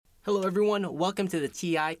Hello, everyone. Welcome to the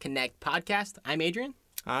TI Connect podcast. I'm Adrian.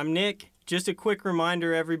 I'm Nick. Just a quick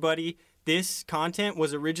reminder, everybody. This content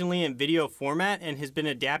was originally in video format and has been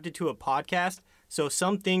adapted to a podcast, so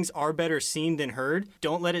some things are better seen than heard.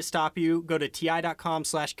 Don't let it stop you. Go to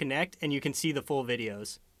ti.com/connect and you can see the full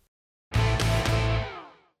videos.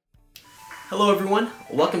 Hello, everyone.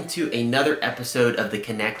 Welcome to another episode of the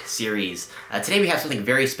Connect series. Today we have something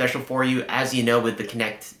very special for you. As you know, with the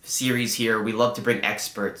Connect series here, we love to bring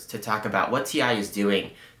experts to talk about what TI is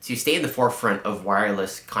doing to stay in the forefront of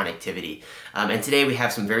wireless connectivity. And today we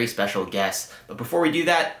have some very special guests. But before we do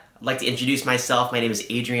that, I'd like to introduce myself. My name is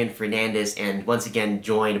Adrian Fernandez, and once again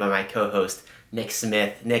joined by my co-host, Nick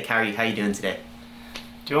Smith. Nick, how are you doing today?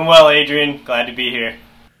 Doing well, Adrian. Glad to be here.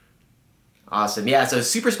 Awesome. Yeah, so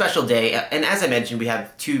super special day. And as I mentioned, we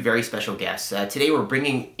have two very special guests. Today we're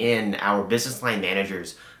bringing in our business line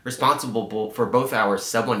managers responsible for both our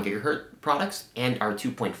sub-1 gigahertz products and our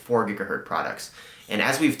 2.4 gigahertz products. And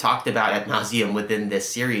as we've talked about ad nauseum within this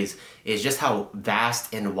series, is just how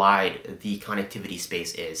vast and wide the connectivity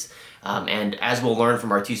space is. And as we'll learn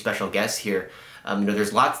from our two special guests here,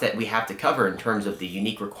 there's lots that we have to cover in terms of the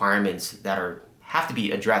unique requirements that have to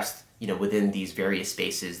be addressed within these various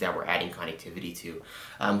spaces that we're adding connectivity to.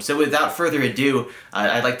 So without further ado,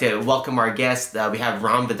 I'd like to welcome our guests. We have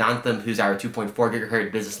Ram Vedantam, who's our 2.4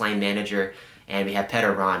 gigahertz business line manager, and we have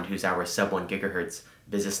Petter Rand, who's our sub-1 gigahertz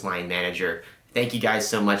business line manager. Thank you guys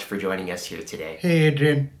so much for joining us here today. Hey,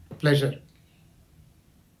 Adrian. Pleasure.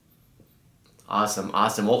 Awesome.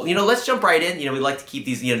 Well, let's jump right in. We like to keep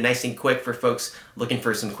these, nice and quick for folks looking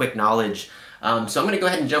for some quick knowledge. So I'm going to go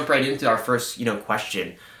ahead and jump right into our first,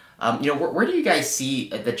 question. Where do you guys see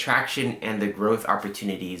the traction and the growth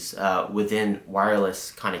opportunities within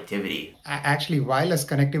wireless connectivity? Actually, wireless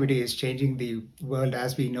connectivity is changing the world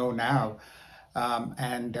as we know now.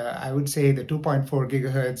 And I would say the 2.4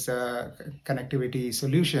 gigahertz connectivity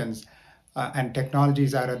solutions and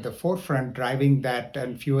technologies are at the forefront, driving that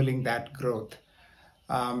and fueling that growth.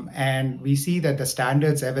 And we see that the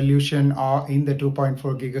standards evolution are in the 2.4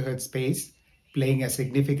 gigahertz space, playing a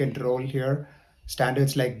significant role here.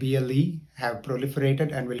 Standards like BLE have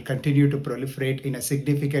proliferated and will continue to proliferate in a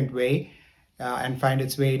significant way and find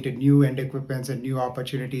its way into new end equipments and new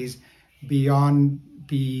opportunities beyond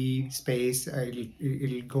the space.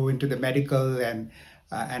 It'll go into the medical and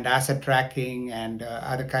asset tracking and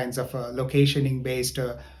other kinds of locationing-based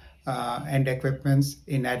end equipments,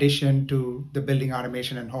 in addition to the building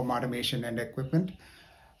automation and home automation end equipment.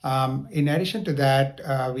 In addition to that,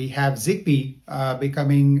 we have Zigbee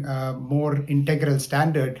becoming a more integral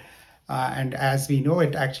standard. And as we know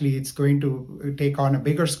it, actually, it's going to take on a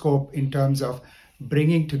bigger scope in terms of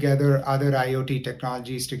bringing together other IoT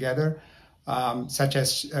technologies together, such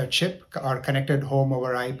as chip or connected home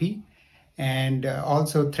over IP, and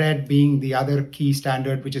also Thread being the other key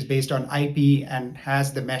standard, which is based on IP and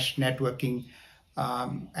has the mesh networking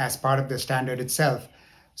as part of the standard itself.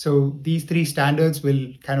 So these three standards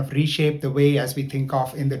will kind of reshape the way as we think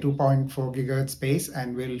of in the 2.4 gigahertz space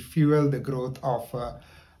and will fuel the growth of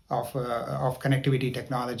connectivity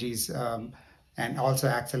technologies and also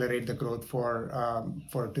accelerate the growth for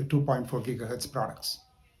the 2.4 gigahertz products.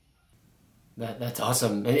 That's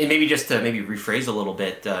awesome. And maybe just to rephrase a little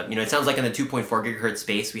bit, it sounds like in the 2.4 gigahertz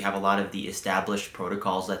space, we have a lot of the established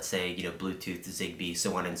protocols, let's say, Bluetooth, Zigbee,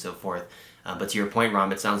 so on and so forth. But to your point,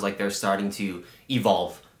 Ram, it sounds like they're starting to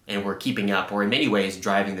evolve and we're keeping up, or in many ways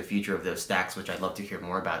driving the future of those stacks, which I'd love to hear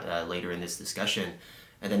more about later in this discussion.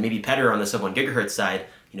 And then maybe Petter on the sub-1 gigahertz side,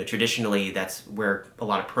 traditionally that's where a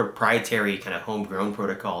lot of proprietary kind of homegrown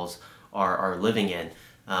protocols are living in.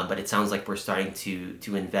 But it sounds like we're starting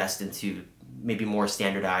to invest into maybe more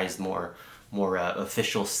standardized, more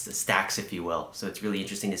official stacks, if you will. So it's really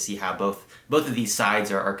interesting to see how both of these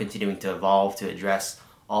sides are continuing to evolve to address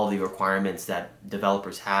all the requirements that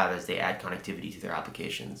developers have as they add connectivity to their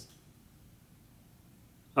applications.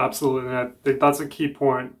 Absolutely. I think that's a key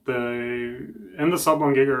point. In the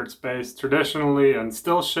sub-1 gigahertz space, traditionally and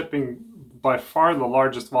still shipping by far the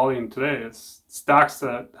largest volume today, is stacks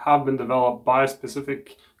that have been developed by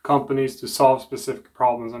specific companies to solve specific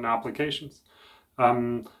problems and applications.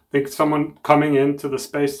 I think someone coming into the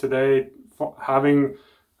space today, having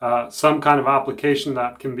some kind of application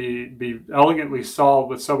that can be elegantly solved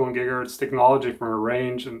with sub-1 gigahertz technology from a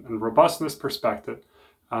range and robustness perspective,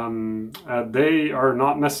 they are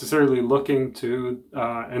not necessarily looking to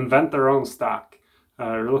invent their own stack.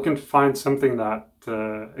 They're looking to find something that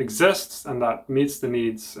exists and that meets the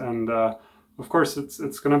needs. And of course,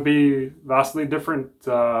 it's going to be vastly different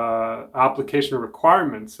application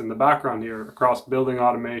requirements in the background here across building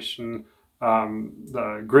automation,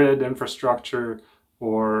 the grid infrastructure,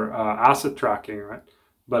 or asset tracking, right?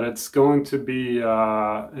 But it's going to be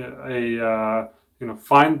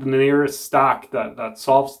find the nearest stack that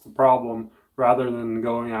solves the problem rather than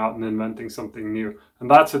going out and inventing something new.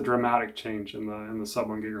 And that's a dramatic change in the sub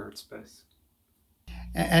 1 gigahertz space.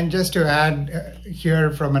 And just to add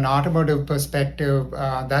here from an automotive perspective,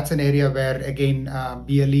 that's an area where, again,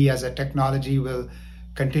 BLE as a technology will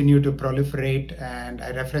continue to proliferate. And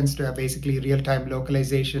I referenced basically real-time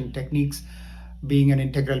localization techniques being an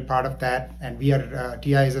integral part of that. And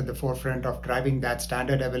TI is at the forefront of driving that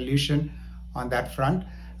standard evolution on that front.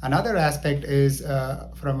 Another aspect is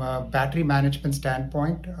from a battery management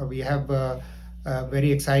standpoint, we have a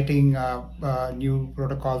very exciting new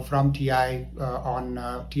protocol from TI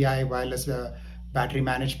on TI wireless battery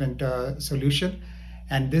management solution.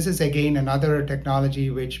 And this is again another technology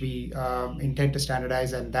which we intend to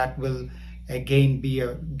standardize, and that will again be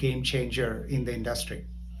a game changer in the industry.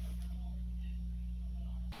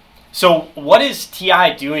 So what is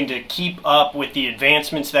TI doing to keep up with the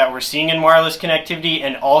advancements that we're seeing in wireless connectivity,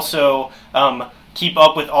 and also keep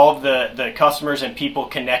up with all of the customers and people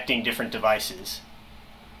connecting different devices?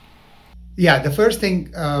 Yeah, the first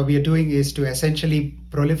thing we are doing is to essentially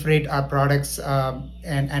proliferate our products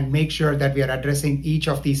and make sure that we are addressing each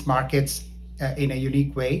of these markets in a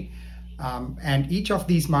unique way. And each of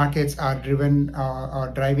these markets are driven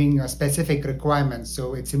or driving specific requirements.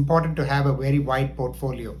 So it's important to have a very wide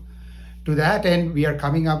portfolio. To that end, we are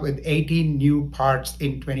coming up with 18 new parts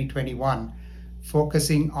in 2021,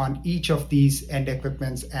 focusing on each of these end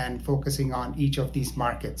equipments and focusing on each of these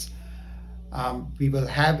markets. We will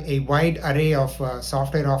have a wide array of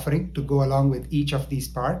software offering to go along with each of these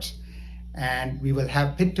parts. And we will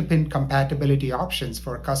have pin-to-pin compatibility options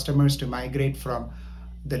for customers to migrate from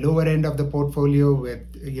the lower end of the portfolio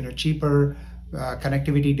with cheaper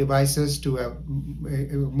connectivity devices to a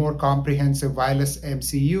more comprehensive wireless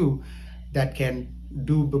MCU that can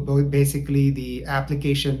do basically the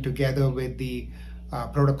application together with the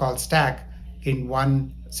protocol stack in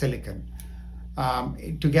one silicon.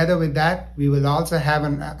 Together with that, we will also have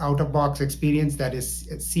an out-of-box experience that is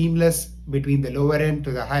seamless between the lower end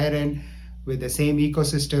to the higher end with the same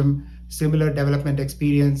ecosystem, similar development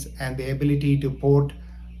experience, and the ability to port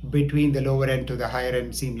between the lower end to the higher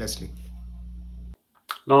end seamlessly.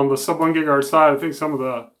 And on the sub 1 gigahertz side, I think some of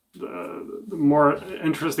the more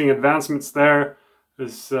interesting advancements there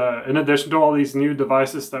is in addition to all these new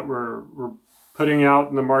devices that we're putting out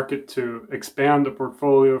in the market to expand the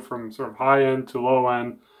portfolio from sort of high end to low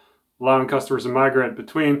end, allowing customers to migrate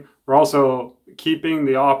between, we're also keeping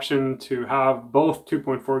the option to have both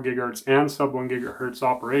 2.4 gigahertz and sub 1 gigahertz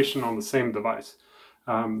operation on the same device.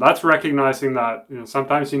 That's recognizing that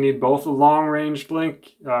sometimes you need both a long range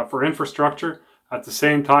link for infrastructure. At the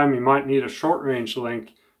same time, you might need a short range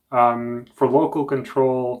link for local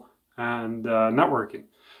control and networking.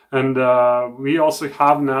 And we also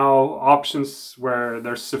have now options where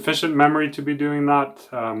there's sufficient memory to be doing that.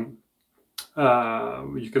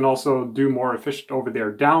 You can also do more efficient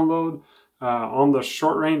over-the-air download on the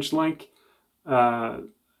short range link.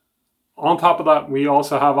 On top of that, we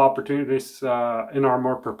also have opportunities in our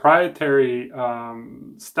more proprietary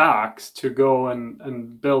stacks to go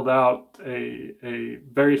and build out a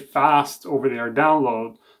very fast over-the-air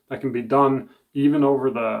download that can be done even over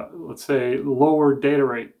the, let's say, lower data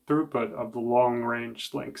rate throughput of the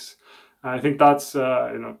long-range links. I think that's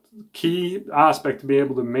key aspect to be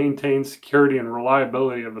able to maintain security and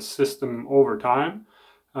reliability of a system over time.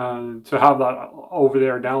 To have that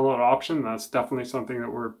over-the-air download option, that's definitely something that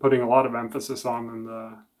we're putting a lot of emphasis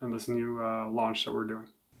on in this new launch that we're doing.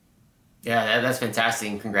 Yeah, that's fantastic.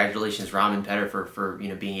 And congratulations, Ram and Petter, for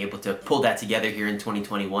being able to pull that together here in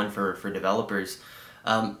 2021 for developers.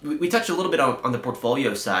 We touched a little bit on the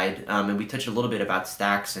portfolio side, and we touched a little bit about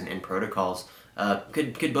stacks and protocols.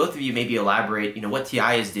 Could both of you maybe elaborate, what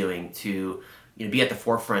TI is doing to be at the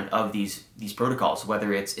forefront of these protocols,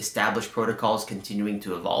 whether it's established protocols continuing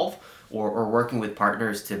to evolve or working with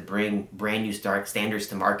partners to bring brand new standards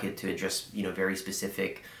to market to address very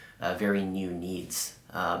specific, very new needs?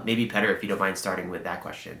 Maybe Petter, if you don't mind starting with that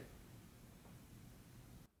question.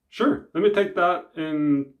 Sure. Let me take that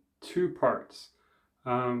in two parts.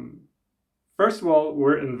 First of all,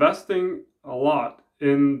 we're investing a lot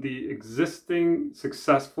in the existing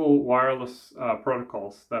successful wireless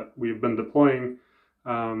protocols that we've been deploying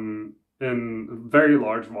in very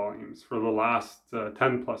large volumes for the last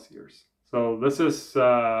 10 plus years. So this is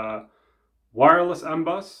wireless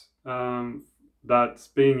M-Bus that's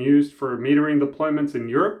being used for metering deployments in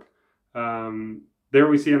Europe. There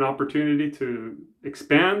we see an opportunity to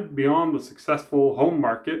expand beyond the successful home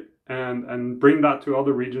market and bring that to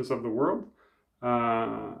other regions of the world.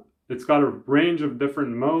 It's got a range of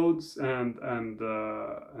different modes and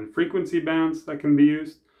frequency bands that can be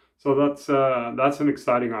used. So that's an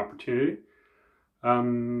exciting opportunity.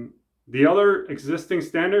 The other existing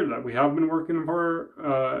standard that we have been working for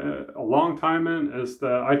a long time in is the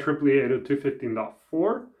IEEE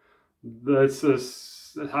 802.15.4.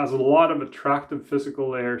 It has a lot of attractive physical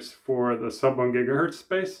layers for the sub 1 gigahertz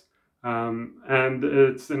space. And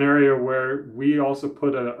it's an area where we also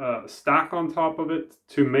put a stack on top of it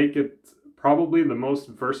to make it probably the most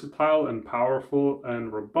versatile and powerful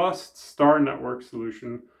and robust star network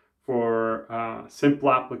solution for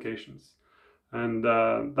simple applications. And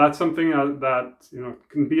that's something that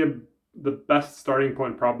can be the best starting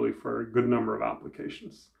point probably for a good number of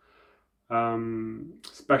applications,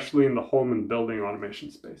 especially in the home and building automation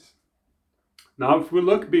space. Now, if we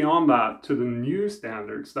look beyond that to the new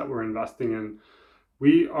standards that we're investing in,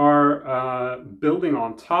 we are building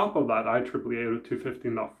on top of that IEEE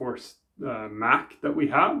 802.15.4 MAC that we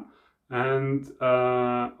have, and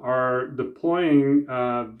are deploying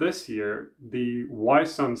this year the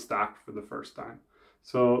Wi-SUN stack for the first time.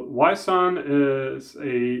 So Wi-SUN is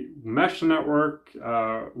a mesh network,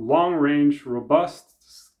 long-range, robust,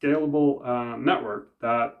 scalable network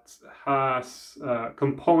that has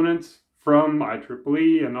components from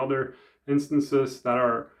IEEE and other instances that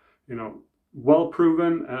are, well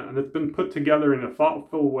proven, and it's been put together in a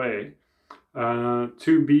thoughtful way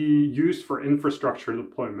to be used for infrastructure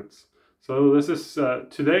deployments. So this is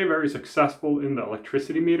today very successful in the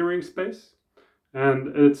electricity metering space,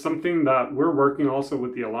 and it's something that we're working also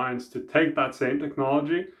with the Alliance to take that same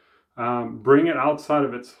technology, bring it outside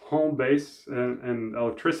of its home base in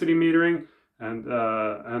electricity metering, and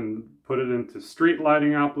put it into street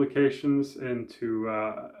lighting applications, into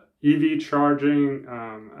EV charging,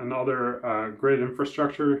 and other grid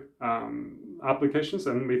infrastructure applications.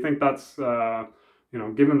 And we think that's,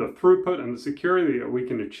 given the throughput and the security that we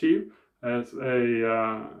can achieve, is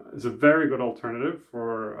a very good alternative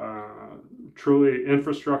for truly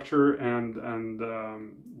infrastructure and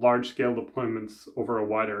large-scale deployments over a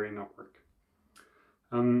wide area network.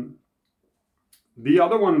 The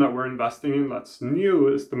other one that we're investing in that's new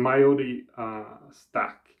is the MIOTI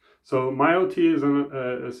stack. So MIOTI is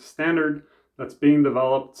a standard that's being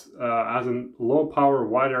developed as a low-power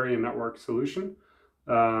wide area network solution.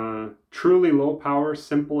 Truly low power,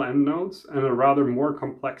 simple end nodes, and a rather more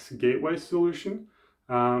complex gateway solution.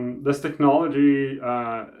 This technology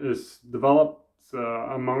is developed,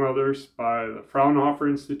 among others, by the Fraunhofer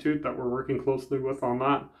Institute that we're working closely with on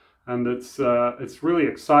that. And it's really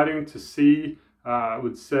exciting to see, I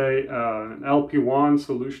would say, an LP1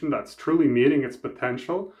 solution that's truly meeting its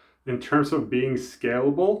potential in terms of being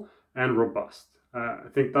scalable and robust. I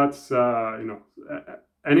think that's,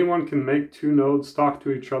 anyone can make two nodes talk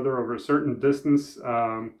to each other over a certain distance,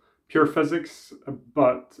 pure physics,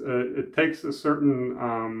 but it takes a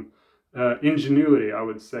certain ingenuity, I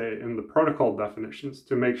would say, in the protocol definitions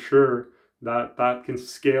to make sure that that can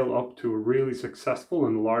scale up to a really successful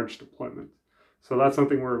and large deployment. So that's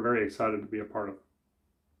something we're very excited to be a part of.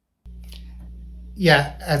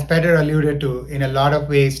 Yeah, as Petter alluded to, in a lot of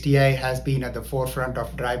ways, TI has been at the forefront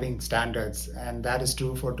of driving standards, and that is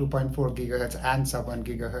true for 2.4 gigahertz and sub 1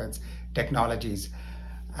 gigahertz technologies.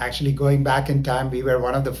 Actually, going back in time, we were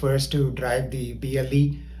one of the first to drive the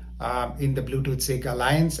BLE in the Bluetooth SIG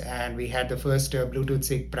Alliance, and we had the first Bluetooth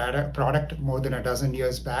SIG product more than a dozen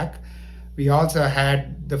years back. We also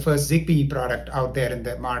had the first Zigbee product out there in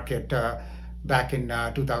the market back in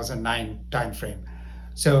 2009 timeframe.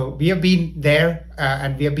 So we have been there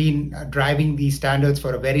and we have been driving these standards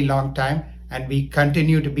for a very long time, and we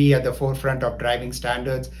continue to be at the forefront of driving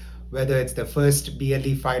standards, whether it's the first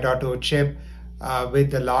BLE 5.0 chip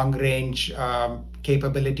with the long range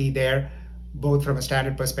capability there, both from a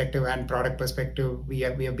standard perspective and product perspective. We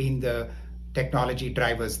have been the technology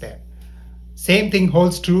drivers there. Same thing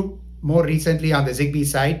holds true more recently on the Zigbee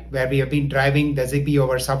side, where we have been driving the Zigbee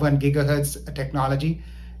over sub 1 gigahertz technology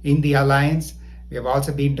in the Alliance. We have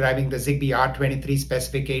also been driving the Zigbee R23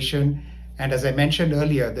 specification. And as I mentioned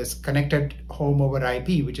earlier, this connected home over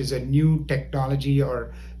IP, which is a new technology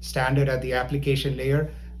or standard at the application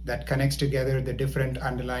layer that connects together the different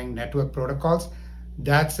underlying network protocols.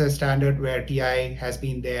 That's a standard where TI has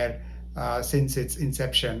been there since its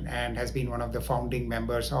inception and has been one of the founding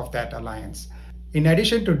members of that alliance. In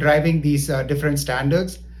addition to driving these different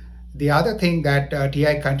standards, the other thing that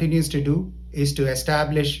TI continues to do is to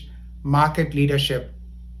establish market leadership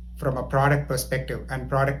from a product perspective and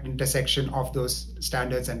product intersection of those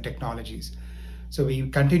standards and technologies. So we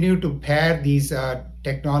continue to pair these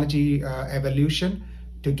technology evolution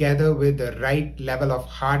together with the right level of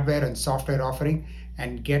hardware and software offering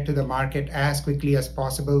and get to the market as quickly as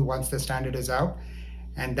possible once the standard is out.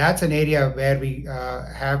 And that's an area where we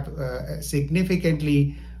have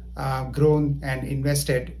significantly grown and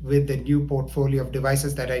invested with the new portfolio of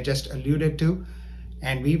devices that I just alluded to.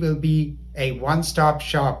 And we will be a one-stop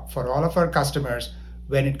shop for all of our customers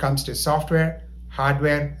when it comes to software,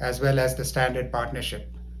 hardware, as well as the standard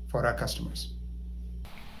partnership for our customers.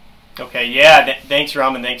 Okay, yeah, thanks,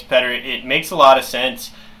 Ram, and thanks, Petter. It makes a lot of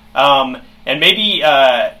sense. And maybe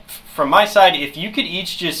from my side, if you could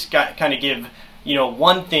each just kind of give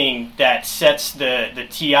one thing that sets the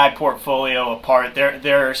TI portfolio apart.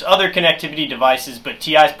 There's other connectivity devices, but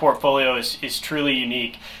TI's portfolio is truly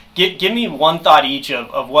unique. Give me one thought each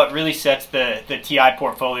of what really sets the TI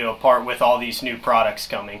portfolio apart with all these new products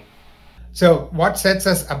coming. So what sets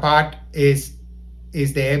us apart is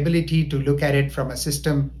the ability to look at it from a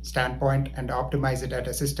system standpoint and optimize it at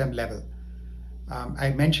a system level. I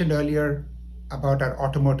mentioned earlier about our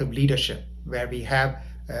automotive leadership, where we have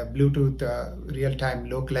Bluetooth real-time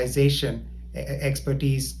localization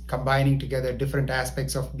expertise combining together different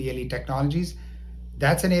aspects of BLE technologies.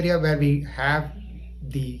 That's an area where we have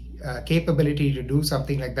the capability to do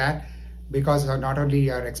something like that because of not only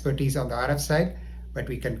our expertise on the RF side, but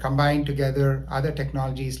we can combine together other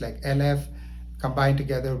technologies like LF, combine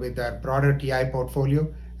together with our broader TI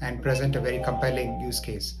portfolio and present a very compelling use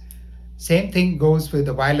case. Same thing goes with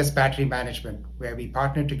the wireless battery management, where we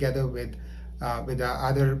partner together with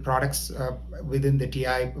other products within the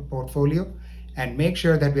TI portfolio and make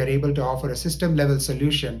sure that we are able to offer a system level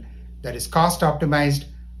solution that is cost optimized,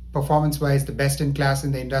 performance wise the best in class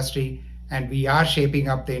in the industry, and we are shaping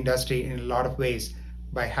up the industry in a lot of ways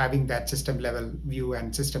by having that system level view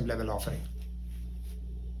and system level offering.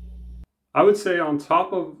 I would say on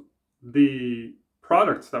top of the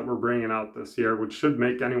products that we're bringing out this year, which should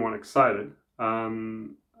make anyone excited, I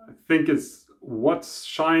think is what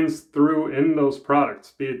shines through in those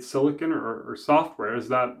products, be it silicon or software, is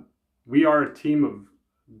that we are a team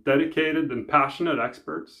of dedicated and passionate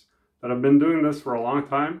experts that have been doing this for a long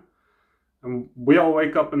time. And we all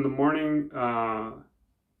wake up in the morning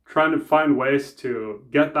trying to find ways to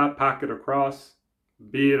get that packet across,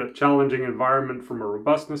 be it a challenging environment from a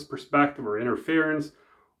robustness perspective or interference,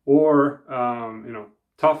 or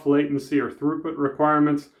tough latency or throughput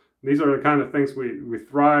requirements. These are the kind of things we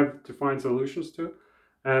thrive to find solutions to,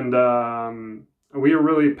 and we are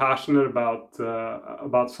really passionate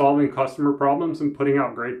about solving customer problems and putting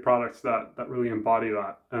out great products that really embody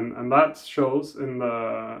that, and that shows in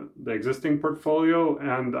the existing portfolio,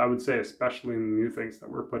 and I would say especially in the new things that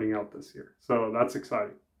we're putting out this year. So that's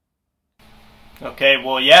exciting. Okay,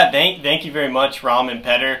 well, yeah, thank you very much, Ram and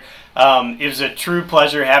Petter. It was a true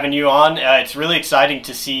pleasure having you on. It's really exciting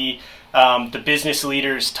to see the business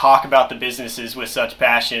leaders talk about the businesses with such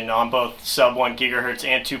passion on both sub 1 gigahertz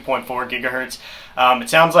and 2.4 gigahertz. It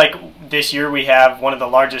sounds like this year we have one of the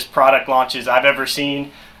largest product launches I've ever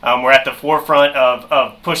seen. We're at the forefront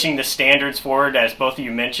of pushing the standards forward, as both of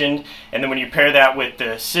you mentioned. And then when you pair that with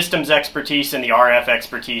the systems expertise and the RF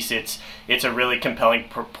expertise, it's a really compelling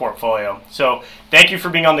portfolio. So thank you for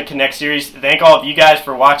being on the Connect series. Thank all of you guys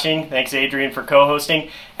for watching. Thanks, Adrian, for co-hosting.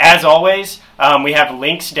 As always, we have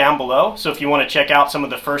links down below. So if you want to check out some of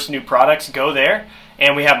the first new products, go there.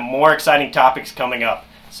 And we have more exciting topics coming up.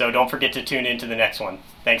 So don't forget to tune in to the next one.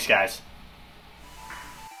 Thanks, guys.